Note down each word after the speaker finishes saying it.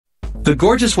The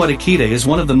gorgeous white Akita is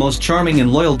one of the most charming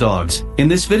and loyal dogs. In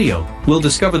this video, we'll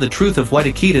discover the truth of white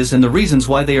Akitas and the reasons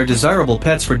why they are desirable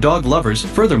pets for dog lovers.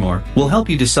 Furthermore, we'll help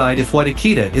you decide if white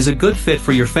Akita is a good fit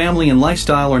for your family and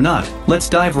lifestyle or not. Let's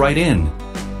dive right in.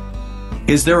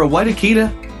 Is there a white Akita?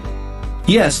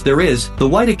 Yes, there is. The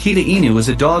white Akita Inu is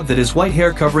a dog that has white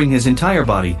hair covering his entire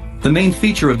body. The main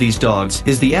feature of these dogs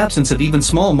is the absence of even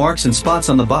small marks and spots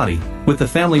on the body. With the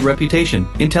family reputation,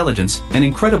 intelligence, and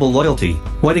incredible loyalty,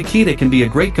 white Akita can be a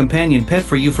great companion pet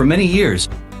for you for many years.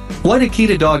 White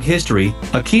Akita dog history.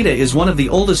 Akita is one of the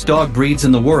oldest dog breeds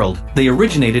in the world. They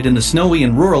originated in the snowy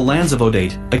and rural lands of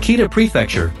Odate, Akita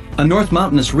Prefecture, a north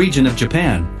mountainous region of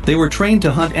Japan. They were trained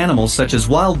to hunt animals such as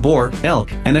wild boar,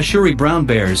 elk, and Ashuri brown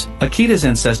bears. Akita's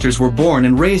ancestors were born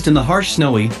and raised in the harsh,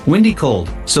 snowy, windy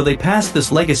cold, so they passed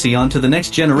this legacy on to the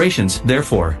next generations.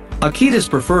 Therefore, Akitas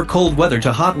prefer cold weather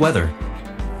to hot weather.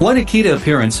 White Akita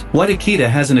appearance. White Akita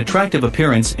has an attractive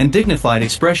appearance and dignified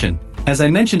expression. As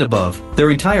I mentioned above, their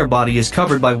entire body is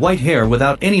covered by white hair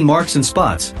without any marks and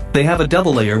spots. They have a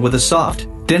double layer with a soft,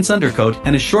 dense undercoat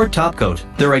and a short topcoat.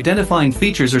 Their identifying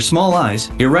features are small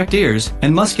eyes, erect ears,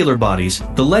 and muscular bodies.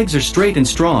 The legs are straight and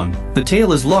strong. The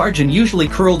tail is large and usually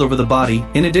curled over the body.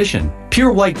 In addition,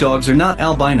 pure white dogs are not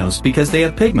albinos because they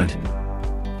have pigment.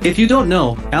 If you don't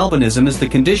know, albinism is the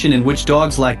condition in which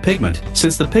dogs lack pigment.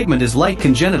 Since the pigment is light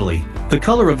congenitally, the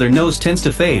color of their nose tends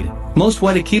to fade. Most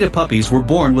white Akita puppies were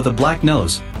born with a black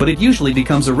nose, but it usually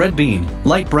becomes a red bean,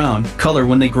 light brown, color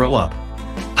when they grow up.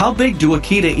 How big do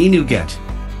Akita Inu get?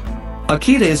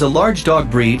 Akita is a large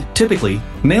dog breed. Typically,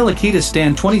 male Akitas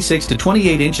stand 26 to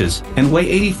 28 inches and weigh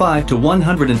 85 to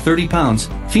 130 pounds.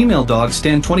 Female dogs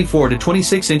stand 24 to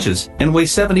 26 inches and weigh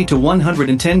 70 to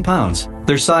 110 pounds.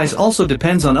 Their size also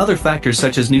depends on other factors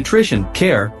such as nutrition,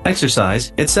 care,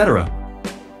 exercise, etc.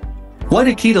 White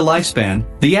Akita lifespan.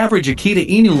 The average Akita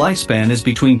Inu lifespan is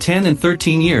between 10 and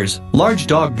 13 years. Large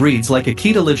dog breeds like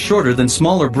Akita live shorter than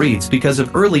smaller breeds because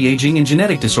of early aging and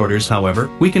genetic disorders. However,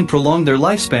 we can prolong their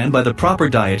lifespan by the proper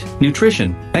diet,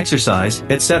 nutrition, exercise,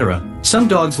 etc. Some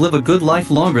dogs live a good life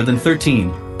longer than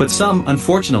 13, but some,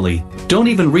 unfortunately, don't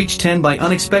even reach 10 by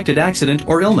unexpected accident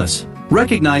or illness.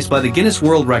 Recognized by the Guinness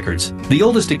World Records, the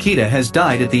oldest Akita has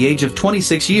died at the age of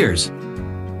 26 years.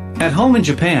 At home in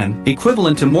Japan,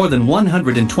 equivalent to more than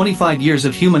 125 years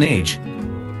of human age.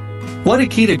 White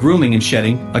Akita grooming and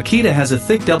shedding. Akita has a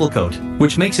thick double coat,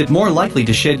 which makes it more likely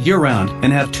to shed year-round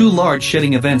and have 2 large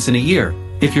shedding events in a year.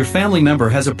 If your family member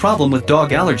has a problem with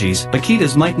dog allergies,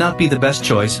 Akitas might not be the best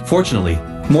choice. Fortunately,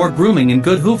 more grooming and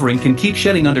good hoovering can keep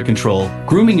shedding under control.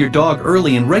 Grooming your dog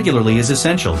early and regularly is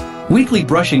essential. Weekly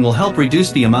brushing will help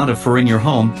reduce the amount of fur in your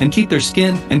home and keep their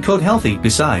skin and coat healthy.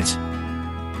 Besides,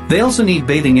 they also need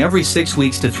bathing every 6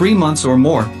 weeks to 3 months or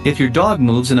more. If your dog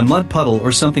moves in a mud puddle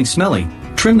or something smelly,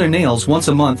 trim their nails once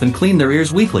a month and clean their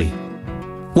ears weekly.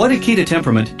 White Akita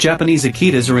temperament. Japanese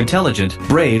Akitas are intelligent,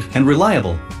 brave, and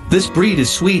reliable. This breed is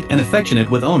sweet and affectionate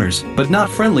with owners, but not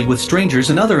friendly with strangers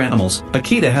and other animals.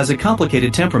 Akita has a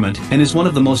complicated temperament and is one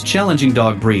of the most challenging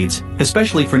dog breeds,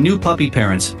 especially for new puppy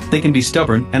parents. They can be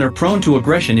stubborn and are prone to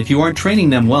aggression if you aren't training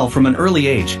them well from an early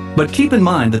age. But keep in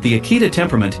mind that the Akita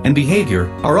temperament and behavior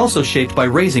are also shaped by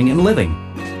raising and living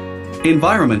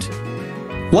environment.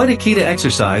 White Akita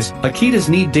exercise. Akitas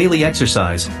need daily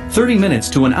exercise. 30 minutes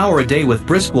to an hour a day with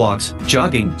brisk walks,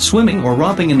 jogging, swimming or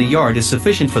romping in the yard is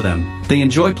sufficient for them. They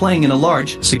enjoy playing in a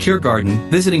large, secure garden.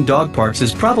 Visiting dog parks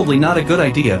is probably not a good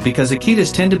idea because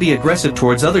Akitas tend to be aggressive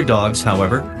towards other dogs.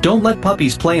 However, don't let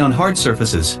puppies play on hard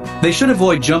surfaces. They should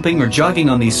avoid jumping or jogging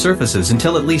on these surfaces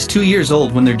until at least 2 years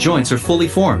old when their joints are fully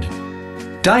formed.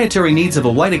 Dietary needs of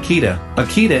a white Akita.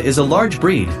 Akita is a large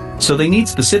breed, so they need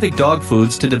specific dog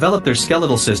foods to develop their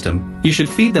skeletal system. You should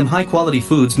feed them high-quality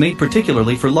foods made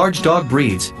particularly for large dog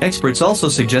breeds. Experts also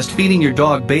suggest feeding your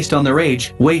dog based on their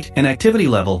age, weight, and activity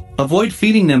level. Avoid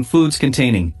feeding them foods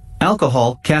containing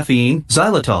alcohol, caffeine,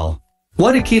 xylitol.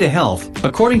 White Akita health.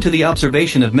 According to the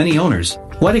observation of many owners,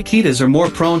 white Akitas are more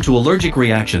prone to allergic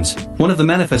reactions. One of the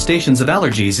manifestations of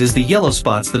allergies is the yellow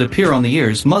spots that appear on the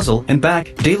ears, muzzle, and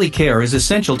back. Daily care is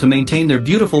essential to maintain their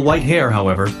beautiful white hair.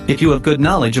 However, if you have good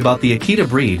knowledge about the Akita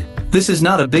breed, this is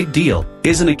not a big deal.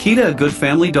 Is an Akita a good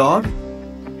family dog?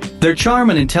 Their charm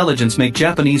and intelligence make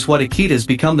Japanese white Akitas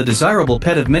become the desirable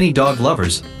pet of many dog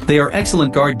lovers. They are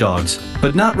excellent guard dogs,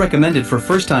 but not recommended for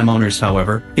first-time owners.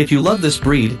 However, if you love this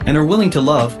breed and are willing to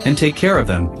love and take care of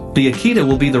them, the Akita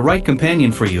will be the right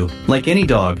companion for you. Like any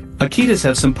dog, Akitas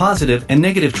have some positive and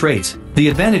negative traits. The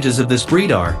advantages of this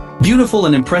breed are beautiful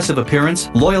and impressive appearance,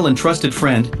 loyal and trusted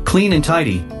friend, clean and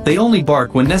tidy. They only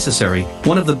bark when necessary.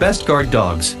 One of the best guard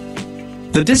dogs.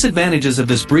 The disadvantages of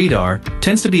this breed are,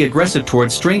 tends to be aggressive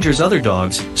towards strangers' other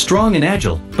dogs, strong and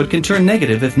agile, but can turn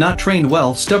negative if not trained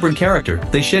well, stubborn character,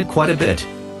 they shed quite a bit.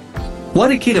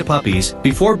 White Akita puppies.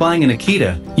 Before buying an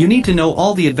Akita, you need to know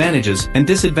all the advantages and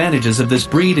disadvantages of this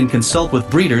breed and consult with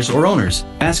breeders or owners.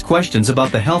 Ask questions about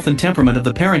the health and temperament of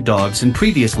the parent dogs in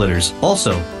previous litters.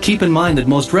 Also, keep in mind that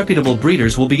most reputable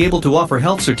breeders will be able to offer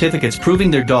health certificates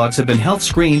proving their dogs have been health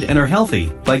screened and are healthy.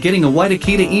 By getting a White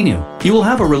Akita Inu, you will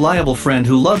have a reliable friend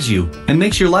who loves you and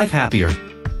makes your life happier.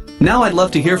 Now I'd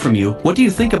love to hear from you. What do you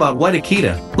think about White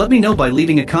Akita? Let me know by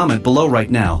leaving a comment below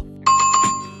right now.